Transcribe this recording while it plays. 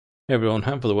Hey everyone,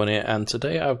 Ham1 here, and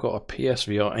today I've got a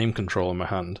PSVR aim control in my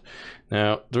hand.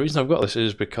 Now, the reason I've got this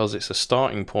is because it's a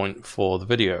starting point for the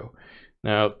video.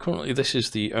 Now, currently this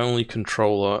is the only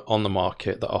controller on the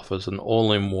market that offers an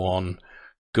all-in-one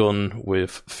gun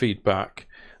with feedback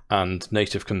and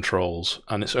native controls,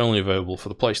 and it's only available for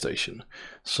the PlayStation.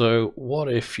 So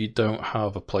what if you don't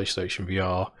have a PlayStation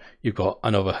VR, you've got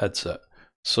another headset?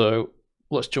 So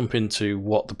let's jump into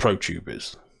what the Protube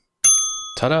is.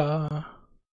 Ta-da!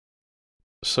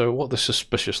 So what this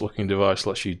suspicious looking device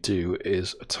lets you do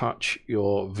is attach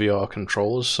your VR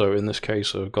controllers. So in this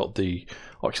case I've got the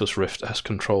Oculus Rift S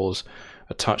controllers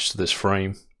attached to this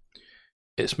frame.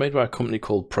 It's made by a company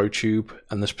called Protube,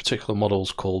 and this particular model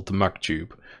is called the MagTube.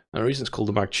 And the reason it's called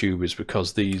the MagTube is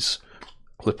because these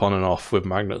clip on and off with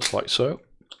magnets like so.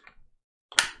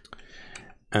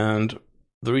 And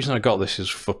the reason I got this is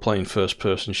for playing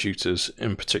first-person shooters,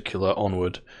 in particular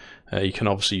Onward. You can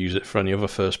obviously use it for any other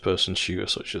first-person shooter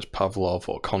such as Pavlov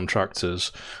or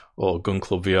Contractors or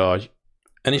GunstockVR.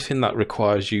 Anything that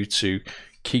requires you to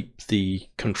keep the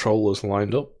controllers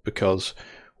lined up, because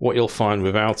what you'll find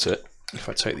without it, if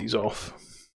I take these off,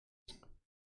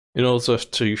 in order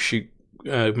to shoot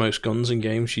most guns in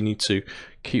games you need to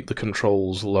keep the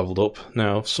controls leveled up.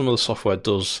 Now some of the software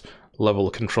does level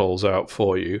the controls out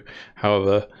for you,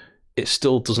 however it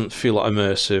still doesn't feel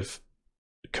immersive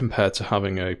compared to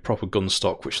having a proper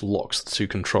Gunstock which locks the two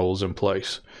controls in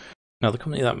place. Now the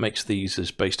company that makes these is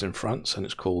based in France and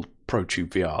it's called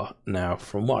ProtubeVR. Now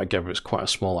from what I gather it's quite a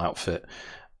small outfit,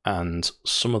 and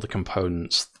some of the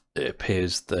components, it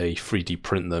appears they 3D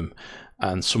print them,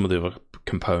 and some of the other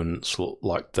components look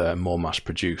like they're more mass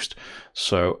produced.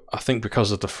 So I think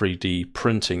because of the 3D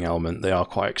printing element they are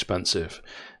quite expensive.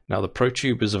 Now the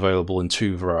Protube is available in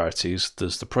two varieties.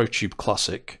 There's the Protube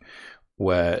Classic,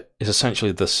 where it's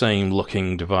essentially the same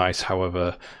looking device,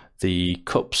 however the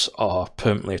cups are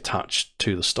permanently attached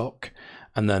to the stock,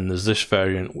 and then there's this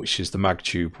variant which is the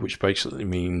MagTube, which basically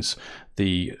means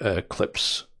the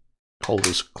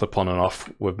holders clip on and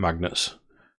off with magnets.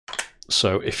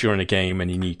 So if you're in a game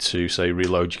and you need to, say,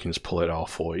 reload, you can just pull it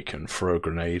off, or you can throw a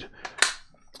grenade.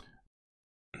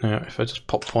 Now if I just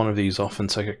pop one of these off and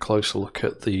take a closer look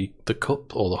at the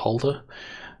cup or the holder,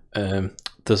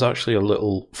 there's actually a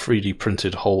little 3D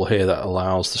printed hole here that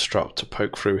allows the strap to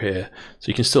poke through here, so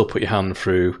you can still put your hand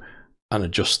through and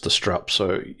adjust the strap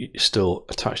so it's still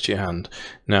attached to your hand.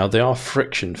 Now they are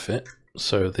friction fit,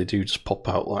 so they do just pop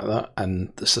out like that,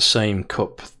 and it's the same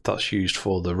cup that's used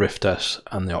for the Rift S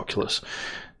and the Oculus.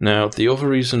 Now the other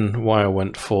reason why I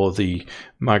went for the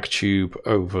MagTube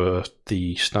over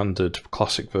the standard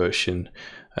classic version,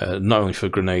 not only for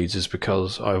grenades, is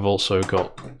because I've also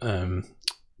got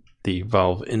the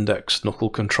Valve Index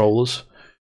knuckle controllers,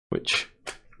 which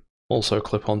also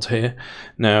clip onto here.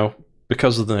 Now,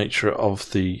 because of the nature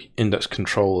of the Index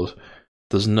controllers,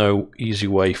 there's no easy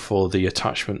way for the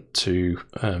attachment to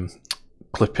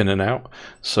clip in and out,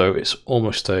 so it's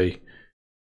almost a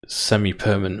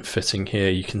semi-permanent fitting here.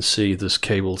 You can see there's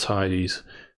cable ties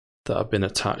that have been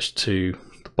attached to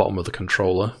the bottom of the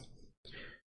controller,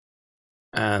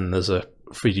 and there's a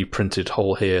 3D printed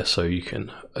hole here so you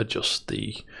can adjust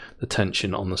the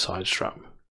tension on the side strap.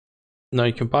 Now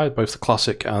you can buy both the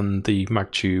Classic and the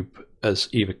MagTube as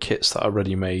either kits that are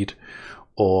ready made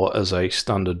or as a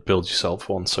standard build yourself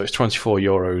one, so it's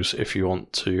 €24 if you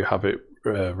want to have it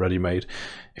ready made.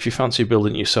 If you fancy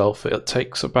building it yourself, it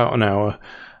takes about an hour.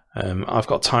 I've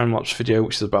got a time-lapse video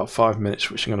which is about 5 minutes,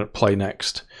 which I'm going to play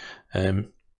next.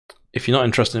 If you're not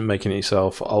interested in making it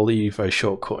yourself, I'll leave a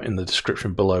shortcut in the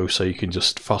description below so you can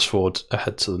just fast forward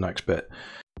ahead to the next bit.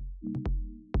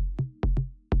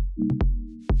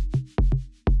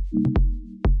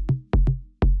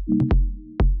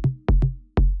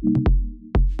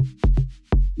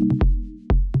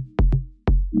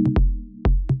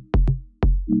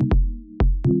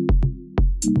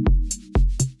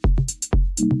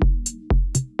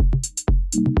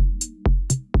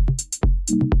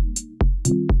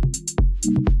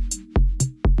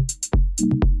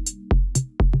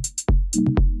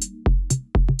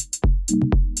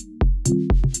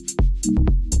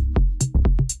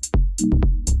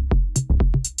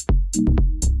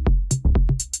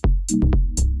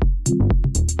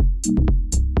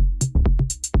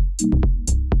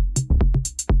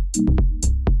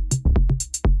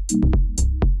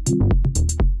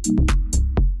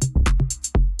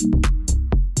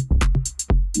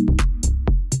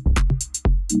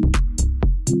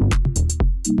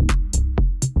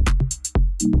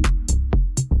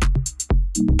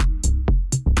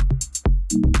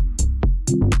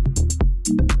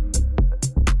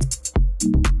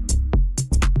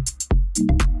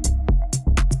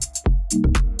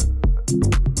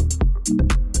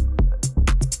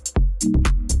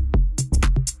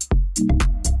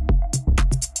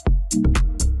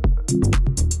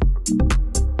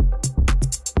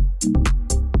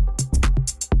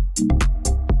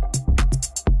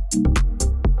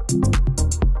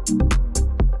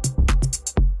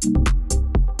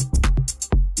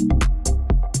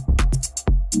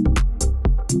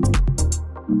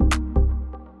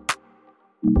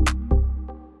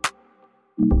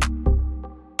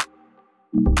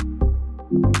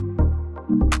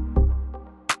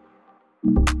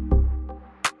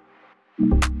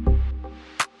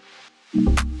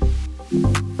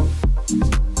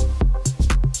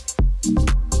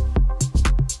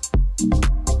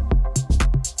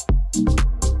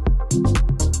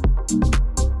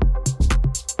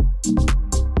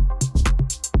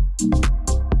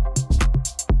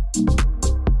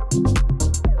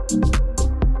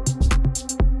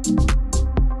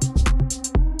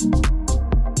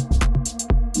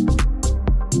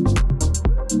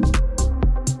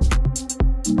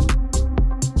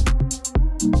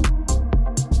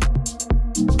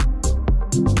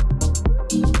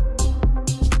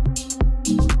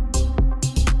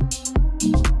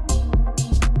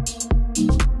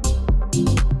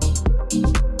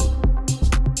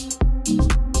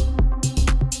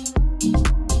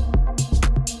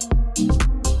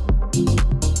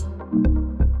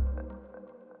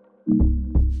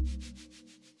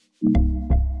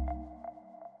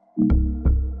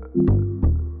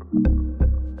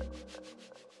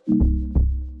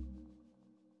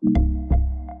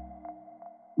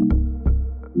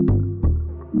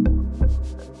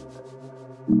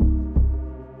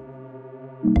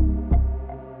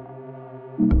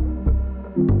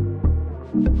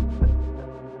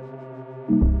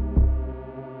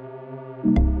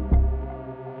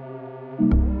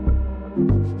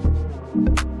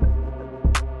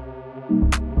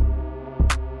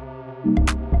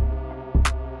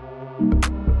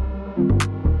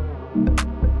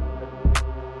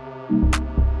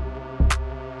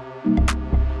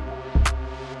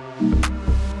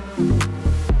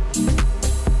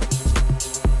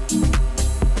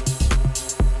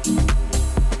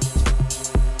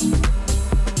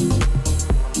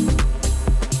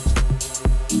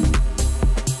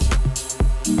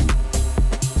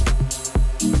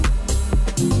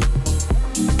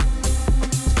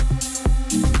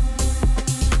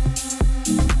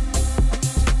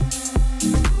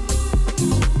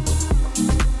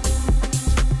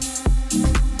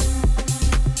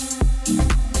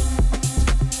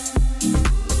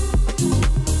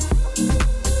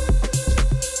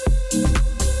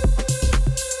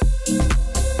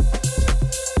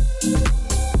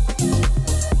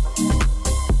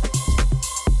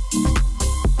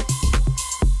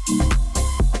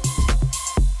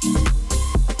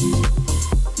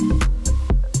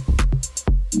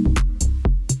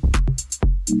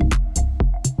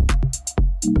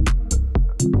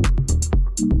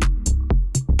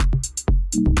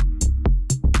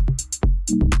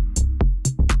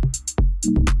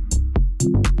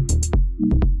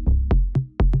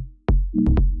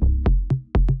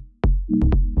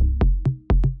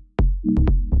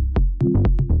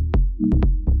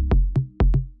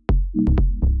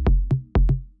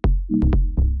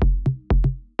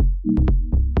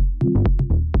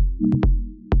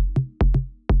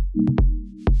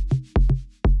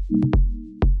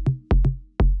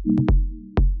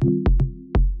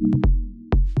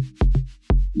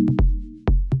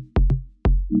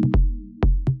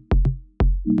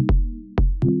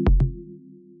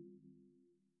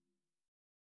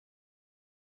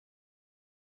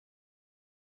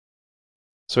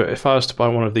 So if I was to buy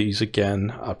one of these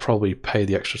again, I'd probably pay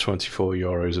the extra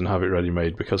 €24 and have it ready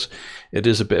made, because it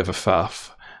is a bit of a faff.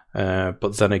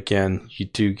 But then again, you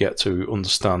do get to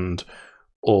understand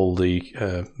all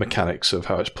the mechanics of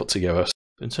how it's put together.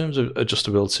 In terms of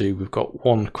adjustability, we've got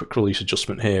one quick release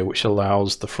adjustment here, which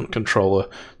allows the front controller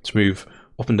to move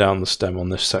up and down the stem on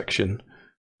this section.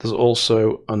 There's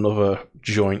also another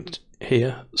joint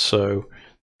here, so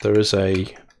there is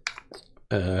a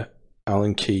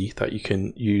Allen key that you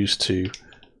can use to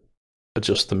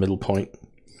adjust the middle point.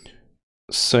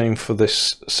 Same for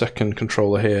this second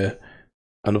controller here,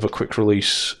 another quick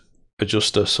release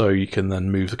adjuster, so you can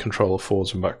then move the controller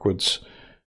forwards and backwards.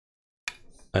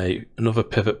 Another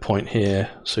pivot point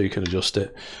here, so you can adjust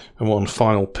it, and one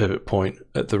final pivot point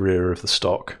at the rear of the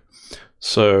stock.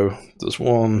 So there's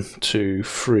 1, 2,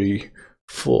 3,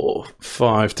 4,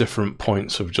 5 different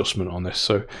points of adjustment on this,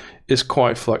 so it's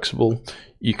quite flexible.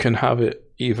 You can have it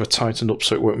either tightened up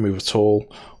so it won't move at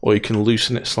all, or you can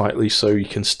loosen it slightly so you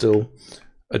can still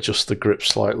adjust the grip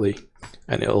slightly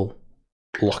and it'll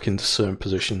lock into certain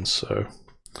positions. So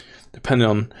depending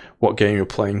on what game you're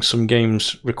playing, some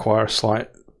games require a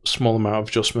small amount of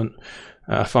adjustment.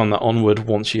 I found that Onward,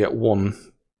 once you get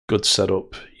one good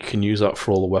setup, you can use that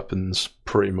for all the weapons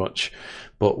pretty much.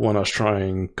 But when I was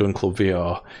trying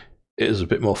GunstockVR, it is a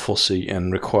bit more fussy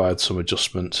and required some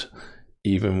adjustment,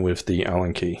 even with the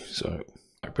Allen key. So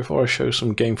before I show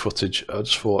some game footage, I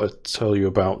just thought I'd tell you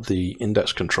about the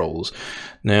index controls.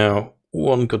 Now,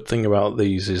 one good thing about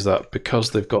these is that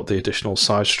because they've got the additional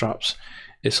side straps,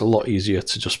 it's a lot easier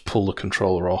to just pull the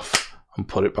controller off and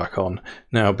put it back on.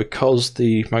 Now, because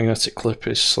the magnetic clip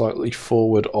is slightly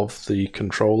forward of the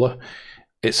controller,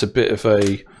 it's a bit of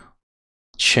a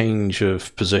change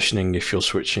of positioning if you're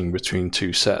switching between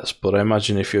two sets, but I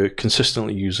imagine if you're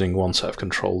consistently using one set of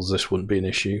controllers, this wouldn't be an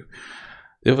issue.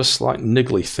 The other slight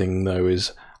niggly thing though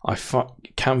is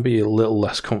it can be a little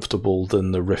less comfortable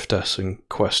than the Rift S and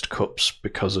Quest cups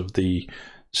because of the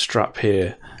strap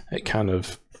here. It kind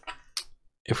of,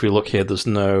 if we look here, there's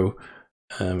no,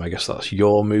 I guess that's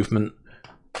yaw movement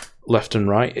left and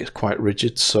right. It's quite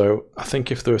rigid, so I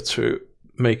think if they were to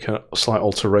make a slight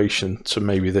alteration to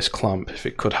maybe this clamp, if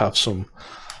it could have some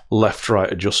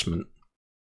left-right adjustment,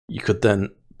 you could then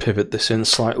pivot this in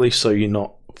slightly so you're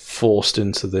not forced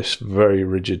into this very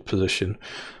rigid position.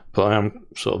 But I am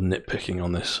sort of nitpicking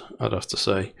on this, I'd have to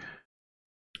say.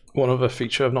 One other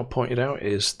feature I've not pointed out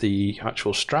is the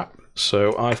actual strap.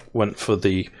 So I went for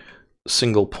the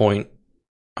single point,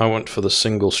 I went for the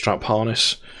single strap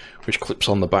harness, which clips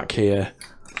on the back here.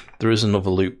 There is another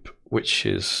loop which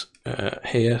is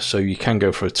here, so you can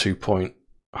go for a 2-point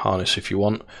harness if you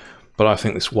want, but I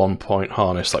think this 1-point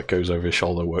harness that goes over your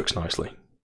shoulder works nicely.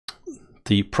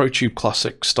 The Protube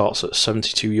Classic starts at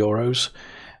 €72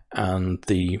 and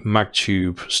the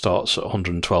MagTube starts at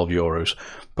 €112.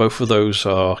 Both of those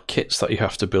are kits that you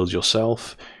have to build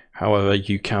yourself. However,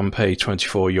 you can pay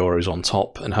 €24 on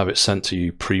top and have it sent to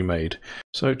you pre-made.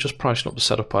 So just pricing up the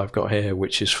setup I've got here,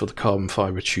 which is for the carbon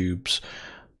fibre tubes,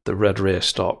 the red rear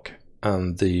stock,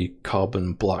 and the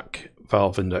carbon black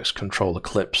valve index controller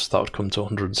clips, that would come to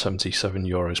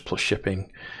 €177 plus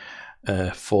shipping.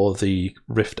 For the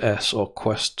Rift S or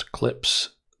Quest clips,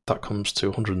 that comes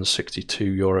to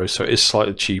 €162, so it is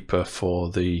slightly cheaper for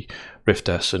the Rift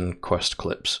S and Quest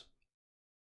clips.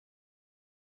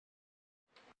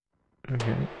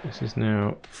 Okay, this is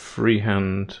now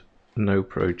freehand, no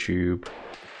Protube.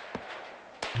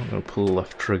 I'm going to pull the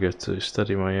left trigger to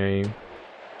steady my aim,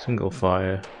 single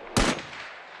fire.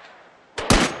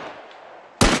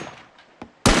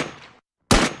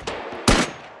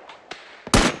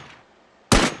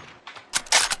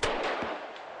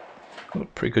 Got a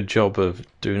pretty good job of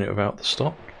doing it without the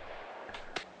stock.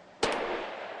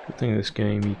 Good thing in this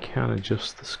game you can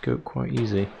adjust the scope quite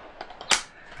easy.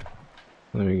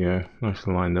 There we go,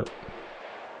 nicely lined up.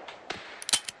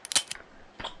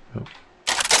 Oh.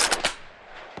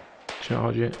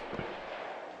 Charge it.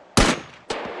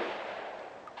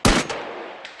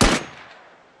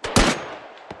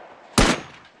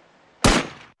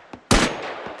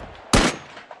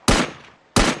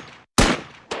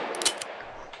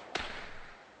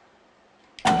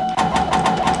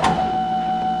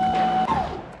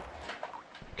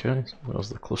 Okay, so that was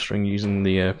the clustering using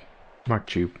the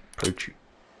MagTube Protube.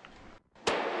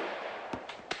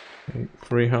 Okay,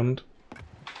 freehand.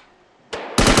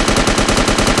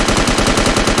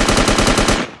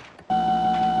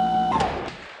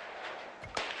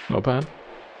 Not bad.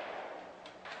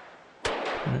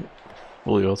 Right.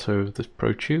 Fully auto of this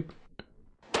Protube.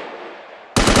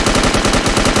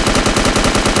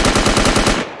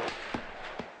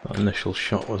 That initial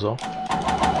shot was off.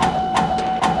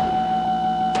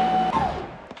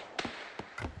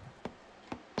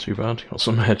 Too bad, got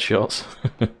some headshots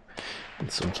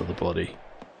and some to the body.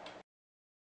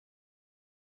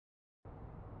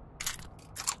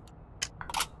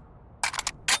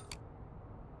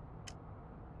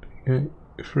 Okay,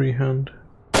 freehand.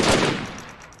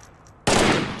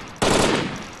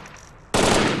 I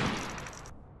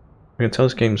can tell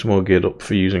this game's more geared up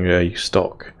for using a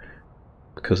stock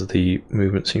because the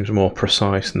movement seems more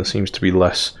precise and there seems to be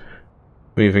less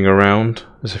moving around,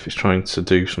 as if it's trying to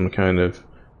do some kind of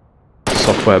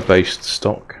software-based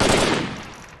stock.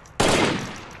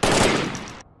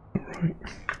 Right.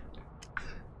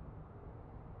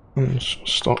 And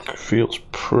stock feels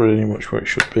pretty much where it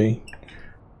should be.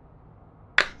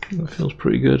 That feels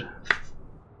pretty good.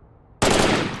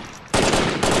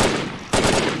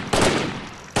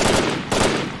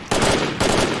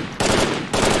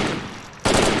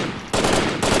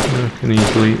 I can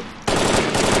easily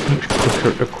much quicker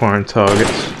at acquiring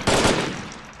targets.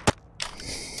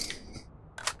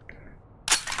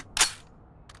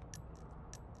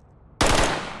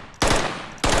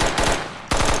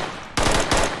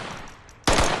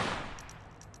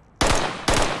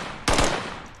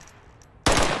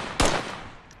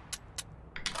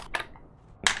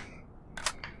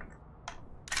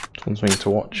 One thing to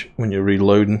watch when you're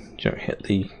reloading, you don't hit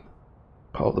the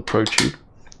part of the Protube.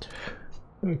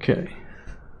 Okay.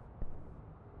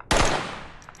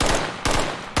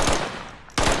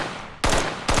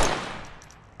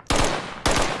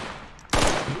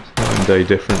 day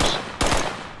difference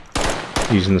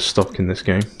using the stock in this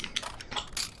game.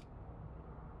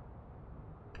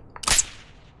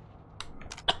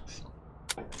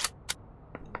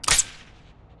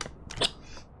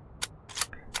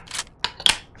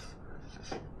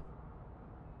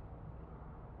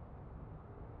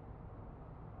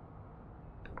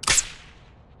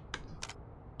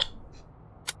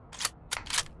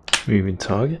 Moving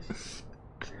target.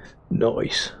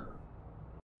 Nice.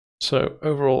 So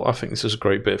overall, I think this is a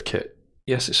great bit of kit.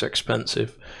 Yes, it's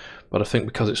expensive, but I think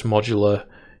because it's modular,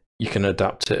 you can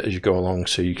adapt it as you go along,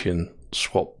 so you can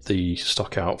swap the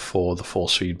stock out for the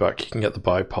force feedback, you can get the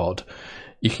bipod,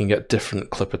 you can get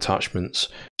different clip attachments.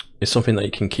 It's something that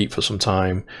you can keep for some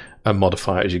time and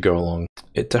modify as you go along.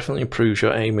 It definitely improves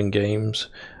your aim in games,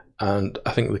 and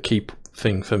I think the key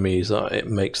thing for me is that it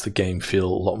makes the game feel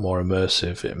a lot more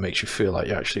immersive. It makes you feel like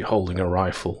you're actually holding a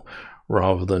rifle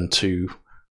rather than two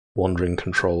wandering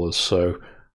controllers. So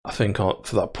I think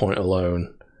for that point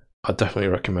alone, I definitely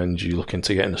recommend you looking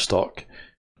to get in a stock.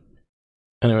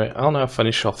 Anyway, I'll now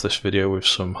finish off this video with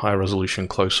some high resolution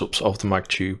close-ups of the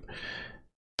MagTube.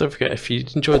 Don't forget, if you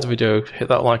enjoyed the video, hit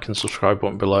that like and subscribe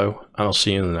button below, and I'll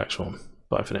see you in the next one.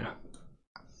 Bye for now.